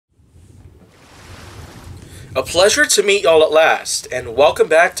A pleasure to meet y'all at last, and welcome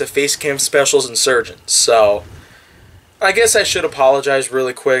back to Facecam Specials Insurgence. So, I guess I should apologize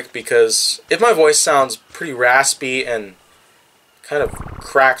really quick because if my voice sounds pretty raspy and kind of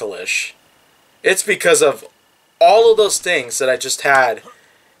cracklish, it's because of all of those things that I just had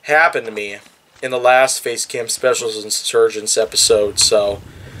happen to me in the last Facecam Specials Insurgence episode. So,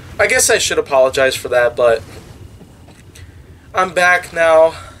 I guess I should apologize for that, but I'm back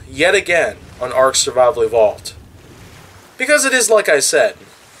now yet again on Ark Survival Evolved. Because it is like I said,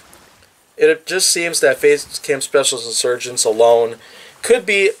 it just seems that Facecam Specials Insurgence alone could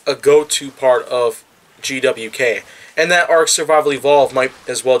be a go-to part of GWK, and that Ark Survival Evolved might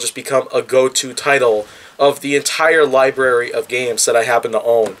as well just become a go-to title of the entire library of games that I happen to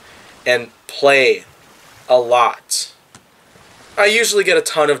own and play a lot. I usually get a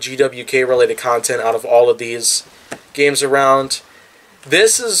ton of GWK related content out of all of these games around.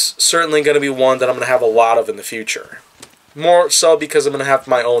 This is certainly going to be one that I'm going to have a lot of in the future. More so because I'm going to have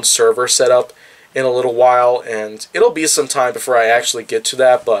my own server set up in a little while, and it'll be some time before I actually get to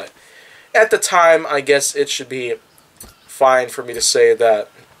that, but at the time, I guess it should be fine for me to say that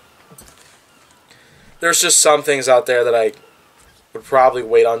there's just some things out there that I would probably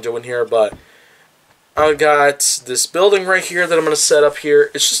wait on doing here, but I've got this building right here that I'm going to set up here.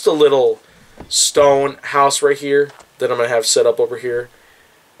 It's just a little stone house right here that I'm going to have set up over here.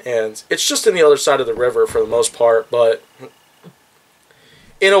 And it's just in the other side of the river for the most part, but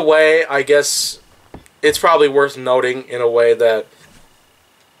in a way, I guess it's probably worth noting in a way that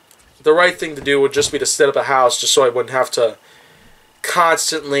the right thing to do would just be to set up a house just so I wouldn't have to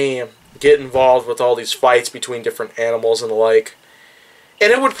constantly get involved with all these fights between different animals and the like.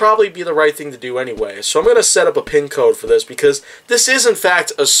 And it would probably be the right thing to do anyway. So I'm going to set up a pin code for this because this is in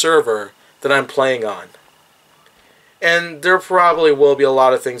fact a server that I'm playing on. And there probably will be a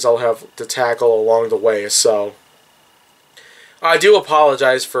lot of things I'll have to tackle along the way, so I do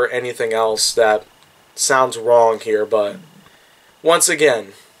apologize for anything else that sounds wrong here, but once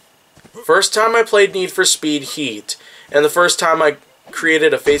again, first time I played Need for Speed Heat, and the first time I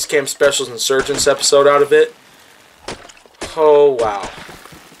created a Facecam Specials Insurgence episode out of it, oh wow.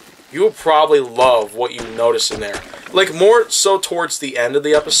 You will probably love what you notice in there. Like, more so towards the end of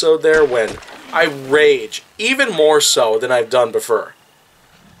the episode there, when I rage, even more so than I've done before.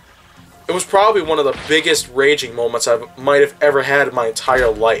 It was probably one of the biggest raging moments I might have ever had in my entire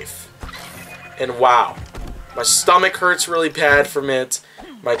life. And wow, my stomach hurts really bad from it,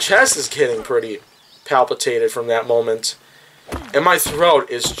 my chest is getting pretty palpitated from that moment, and my throat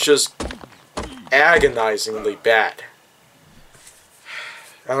is just agonizingly bad.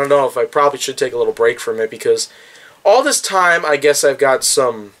 I don't know if I probably should take a little break from it, because all this time I guess I've got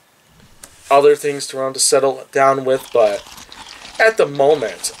some other things to settle down with, but at the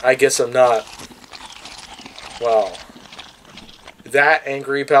moment, I guess I'm not, well, that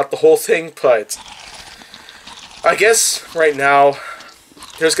angry about the whole thing, but I guess right now,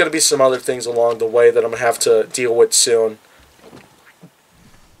 there's going to be some other things along the way that I'm going to have to deal with soon.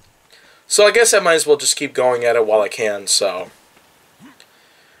 So I guess I might as well just keep going at it while I can, so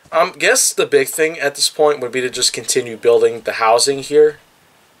I guess the big thing at this point would be to just continue building the housing here.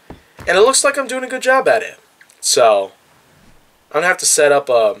 And it looks like I'm doing a good job at it. So, I'm going to have to set up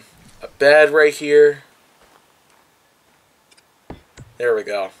a bed right here. There we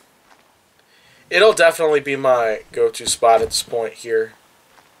go. It'll definitely be my go-to spot at this point here.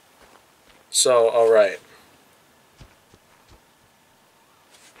 So, alright.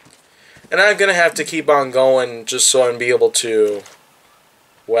 And I'm going to have to keep on going just so I can be able to,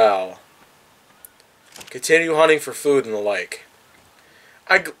 well, continue hunting for food and the like.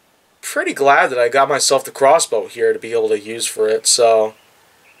 I'm pretty glad that I got myself the crossbow here to be able to use for it, so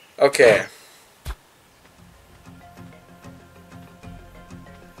okay.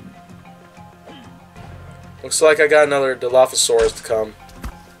 Looks like I got another Dilophosaurus to come.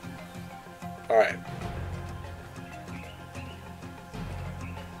 Alright.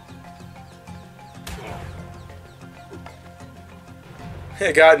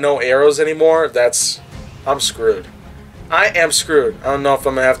 I got no arrows anymore. I'm screwed. I am screwed. I don't know if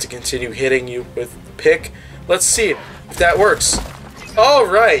I'm going to have to continue hitting you with the pick. Let's see if that works.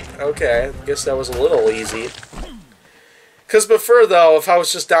 Alright. Okay. I guess that was a little easy. Because before, though, if I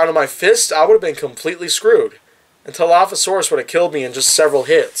was just down to my fist, I would have been completely screwed. And Dilophosaurus would have killed me in just several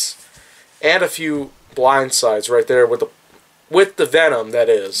hits. And a few blindsides right there with the venom, that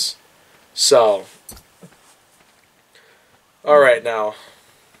is. So. Alright, now.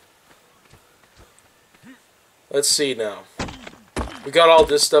 Let's see now. We got all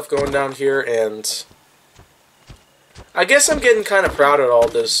this stuff going down here, and I guess I'm getting kind of proud of all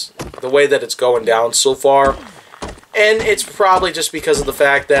this the way that it's going down so far. And it's probably just because of the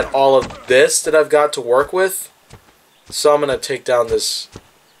fact that all of this that I've got to work with. So I'm going to take down this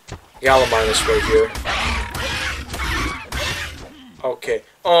Gallimimus right here. Okay.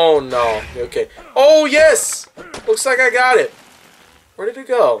 Oh, no. Okay. Oh, yes! Looks like I got it. Where did it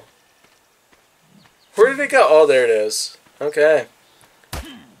go? Where did it go? Oh, there it is. Okay.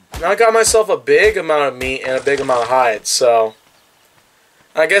 Now I got myself a big amount of meat and a big amount of hide, so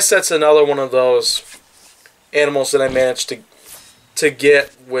I guess that's another one of those animals that I managed to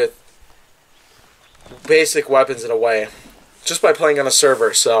get with basic weapons in a way, just by playing on a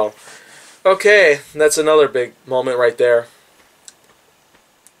server. So, okay, that's another big moment right there.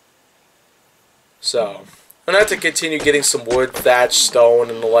 So, I'm going to have to continue getting some wood, thatch, stone,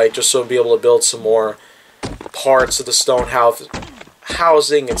 and the like, just so I'll be able to build some more parts of the stone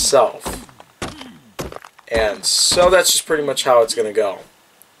housing itself. And so that's just pretty much how it's going to go.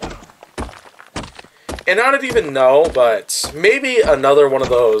 And I don't even know, but maybe another one of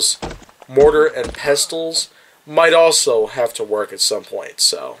those mortar and pestles might also have to work at some point.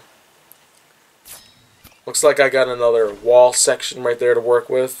 So, looks like I got another wall section right there to work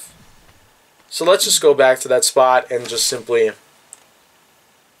with. So let's just go back to that spot and just simply...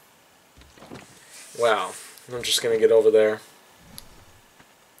 Wow, I'm just going to get over there.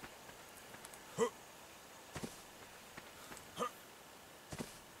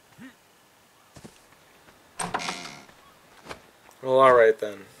 Well, alright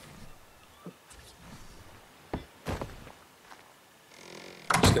then.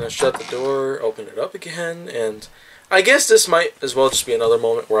 Just gonna shut the door, open it up again, and I guess this might as well just be another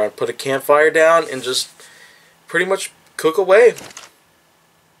moment where I put a campfire down and just pretty much cook away.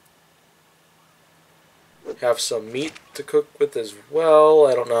 Have some meat to cook with as well,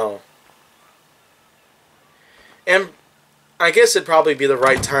 I don't know. And I guess it'd probably be the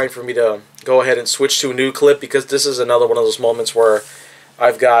right time for me to go ahead and switch to a new clip, because this is another one of those moments where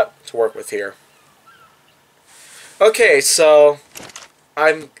I've got to work with here. Okay, so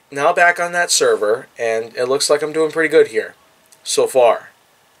I'm now back on that server, and it looks like I'm doing pretty good here so far.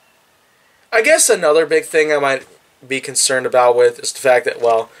 I guess another big thing I might be concerned about with is the fact that,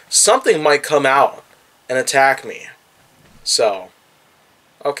 well, something might come out and attack me. So,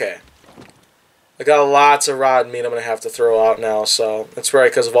 okay. I got lots of rod meat I'm going to have to throw out now, so that's right,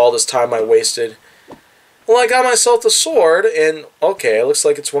 because of all this time I wasted. Well, I got myself the sword, and okay, it looks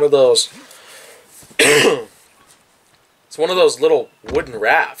like it's one of those... It's one of those little wooden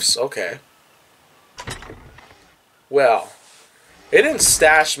rafts, okay. Well, it didn't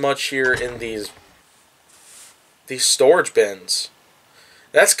stash much here in these storage bins.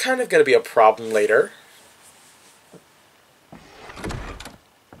 That's kind of going to be a problem later.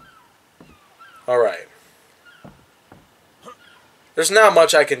 Alright. There's not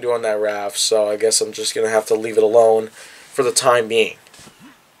much I can do on that raft, so I guess I'm just going to have to leave it alone for the time being.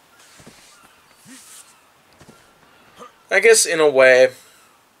 I guess in a way,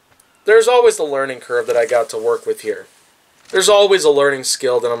 there's always the learning curve that I got to work with here. There's always a learning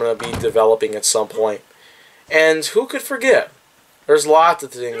skill that I'm going to be developing at some point. And who could forget? There's lots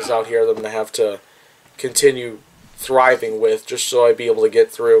of things out here that I'm going to have to continue thriving with just so I'd be able to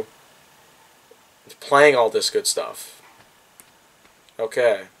get through playing all this good stuff.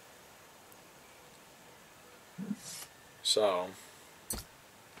 Okay. So,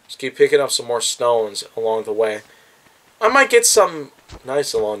 just keep picking up some more stones along the way. I might get something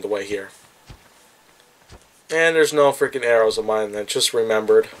nice along the way here. And there's no freaking arrows of mine that I just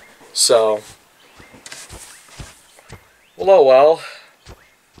remembered. So, well, oh well.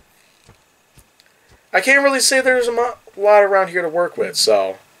 I can't really say there's a lot around here to work with,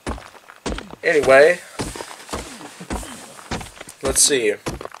 so... Anyway, let's see.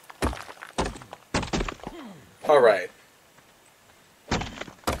 Alright.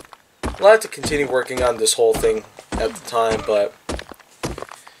 I'll have to continue working on this whole thing at the time, but...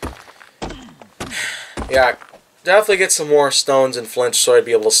 Yeah, definitely get some more stones and flints so I'd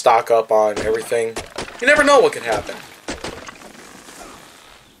be able to stock up on everything. You never know what could happen.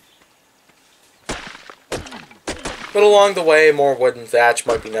 But along the way, more wood and thatch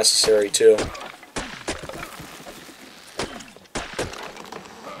might be necessary too.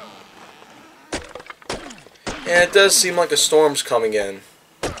 And it does seem like a storm's coming in.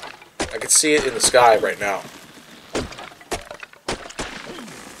 I can see it in the sky right now.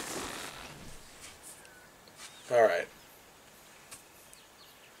 Alright.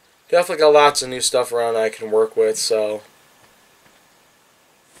 Definitely got lots of new stuff around I can work with, so...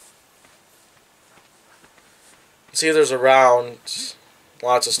 See, there's around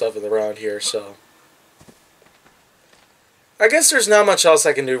lots of stuff around here, so I guess there's not much else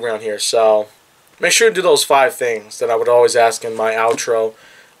I can do around here, so make sure to do those 5 things that I would always ask in my outro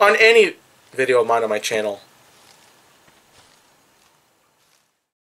on any video of mine on my channel.